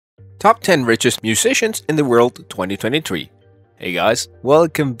Top 10 Richest Musicians in the World 2023. Hey guys,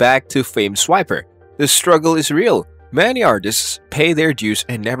 welcome back to Fame Swiper. The struggle is real. Many artists pay their dues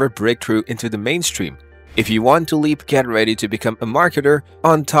and never break through into the mainstream. If you want to leap, get ready to become a marketer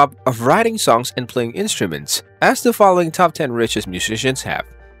on top of writing songs and playing instruments, as the following top 10 richest musicians have.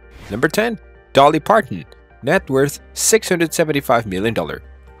 Number 10. Dolly Parton, net worth $675 million.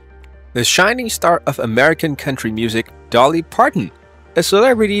 The shining star of American country music, Dolly Parton, a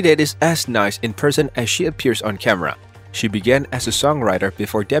celebrity that is as nice in person as she appears on camera. She began as a songwriter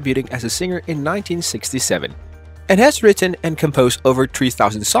before debuting as a singer in 1967, and has written and composed over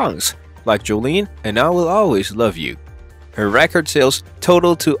 3,000 songs, like Jolene and I Will Always Love You. Her record sales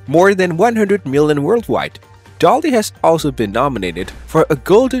total to more than 100 million worldwide. Dolly has also been nominated for a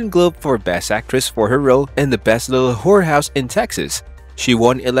Golden Globe for Best Actress for her role in The Best Little Whorehouse in Texas. She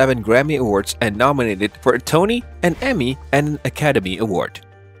won 11 Grammy Awards and nominated for a Tony, an Emmy, and an Academy Award.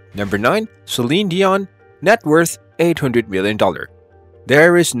 Number 9. Celine Dion, net worth $800 million.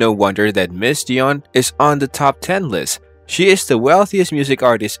 There is no wonder that Miss Dion is on the top 10 list. She is the wealthiest music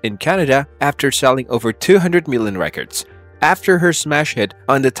artist in Canada after selling over 200 million records. After her smash hit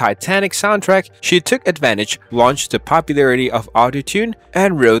on the Titanic soundtrack, she took advantage, launched the popularity of autotune,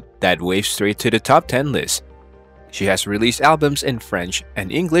 and rode that wave straight to the top 10 list. She has released albums in French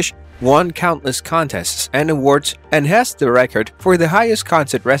and English, won countless contests and awards, and has the record for the highest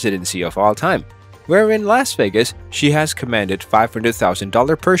concert residency of all time, where in Las Vegas she has commanded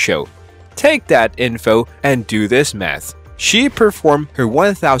 $500,000 per show. Take that info and do this math. She performed her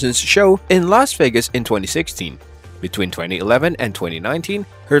 1000th show in Las Vegas in 2016. Between 2011 and 2019,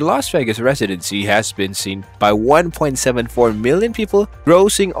 her Las Vegas residency has been seen by 1.74 million people,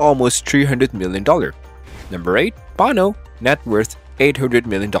 grossing almost $300 million. Number 8. Bono, net worth $800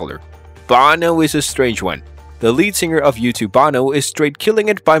 million. Bono is a strange one. The lead singer of U2, Bono, is straight killing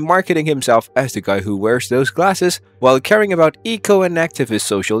it by marketing himself as the guy who wears those glasses while caring about eco and activist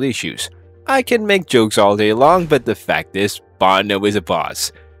social issues. I can make jokes all day long, but the fact is, Bono is a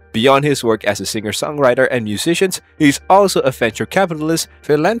boss. Beyond his work as a singer-songwriter and musician, he's also a venture capitalist,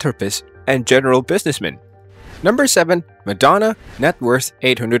 philanthropist, and general businessman. Number 7. Madonna, net worth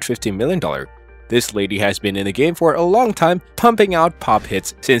 $850 million. This lady has been in the game for a long time, pumping out pop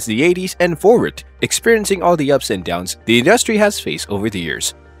hits since the 80s and forward, experiencing all the ups and downs the industry has faced over the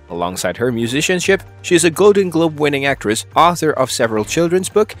years. Alongside her musicianship, she is a Golden Globe-winning actress, author of several children's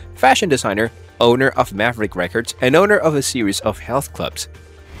books, fashion designer, owner of Maverick Records, and owner of a series of health clubs.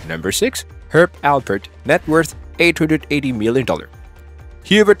 Number 6. Herb Alpert, net worth $880 million.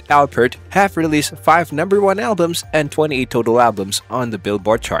 Hubert Alpert have released 5 #1 albums and 28 total albums on the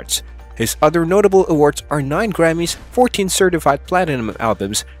Billboard charts. His other notable awards are 9 Grammys, 14 certified platinum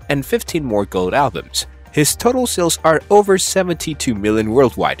albums, and 15 more gold albums. His total sales are over 72 million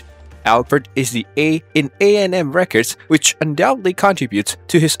worldwide. Alpert is the A in A&M Records, which undoubtedly contributes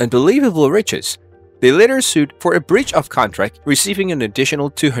to his unbelievable riches. They later sued for a breach of contract, receiving an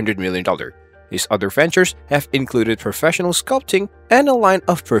additional $200 million. His other ventures have included professional sculpting and a line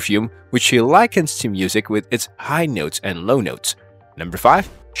of perfume, which he likens to music with its high notes and low notes. Number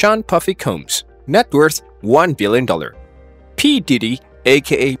 5. Sean Puffy Combs, net worth $1 billion. P. Diddy,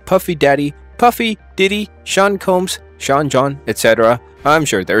 aka Puffy Daddy, Puffy, Diddy, Sean Combs, Sean John, etc. I'm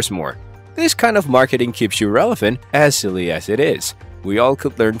sure there's more. This kind of marketing keeps you relevant, as silly as it is. We all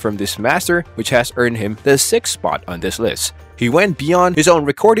could learn from this master, which has earned him the 6th spot on this list. He went beyond his own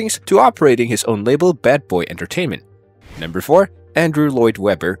recordings to operating his own label, Bad Boy Entertainment. Number 4. Andrew Lloyd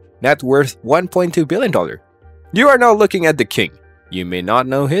Webber, net worth $1.2 billion. You are now looking at the king. You may not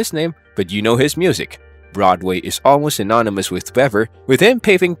know his name, but you know his music. Broadway is almost synonymous with Webber, with him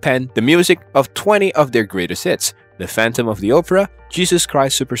paving the music of 20 of their greatest hits: The Phantom of the Opera, Jesus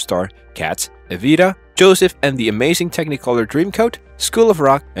Christ Superstar, Cats, Evita, Joseph and the Amazing Technicolor Dreamcoat, School of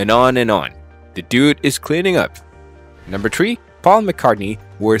Rock, and on and on. The dude is cleaning up. Number 3. Paul McCartney,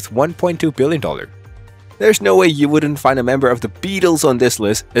 worth $1.2 billion. There's no way you wouldn't find a member of the Beatles on this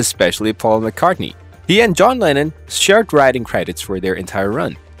list, especially Paul McCartney. He and John Lennon shared writing credits for their entire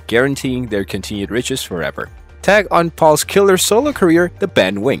run, guaranteeing their continued riches forever. Tag on Paul's killer solo career, the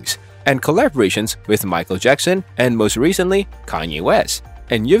band Wings, and collaborations with Michael Jackson and most recently Kanye West,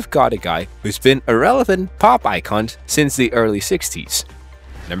 and you've got a guy who's been a relevant pop icon since the early 60s.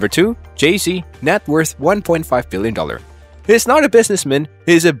 Number 2. Jay-Z, net worth $1.5 billion. He's not a businessman,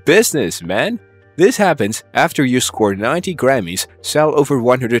 he's a businessman. This happens after you score 90 Grammys, sell over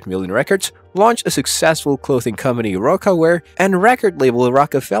 100 million records, launch a successful clothing company Rocawear, and record label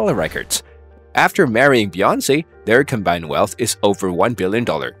Rockefeller Records. After marrying Beyoncé, their combined wealth is over $1 billion.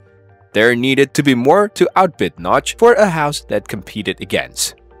 There needed to be more to outbid Notch for a house that competed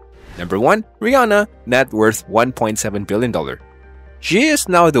against. Number 1. Rihanna, net worth $1.7 billion. She is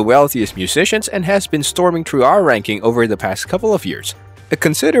now the wealthiest musician and has been storming through our ranking over the past couple of years. A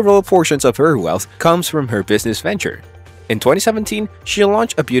considerable portion of her wealth comes from her business venture. In 2017, she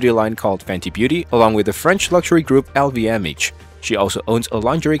launched a beauty line called Fenty Beauty along with the French luxury group LVMH. She also owns a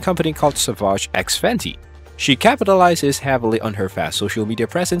lingerie company called Sauvage X Fenty. She capitalizes heavily on her fast social media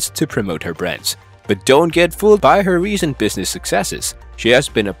presence to promote her brands. But don't get fooled by her recent business successes. She has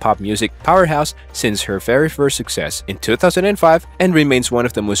been a pop music powerhouse since her very first success in 2005 and remains one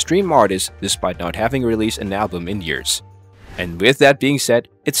of the most streamed artists despite not having released an album in years. And with that being said,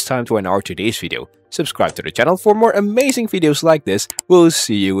 it's time to end our today's video. Subscribe to the channel for more amazing videos like this. We'll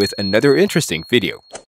see you with another interesting video.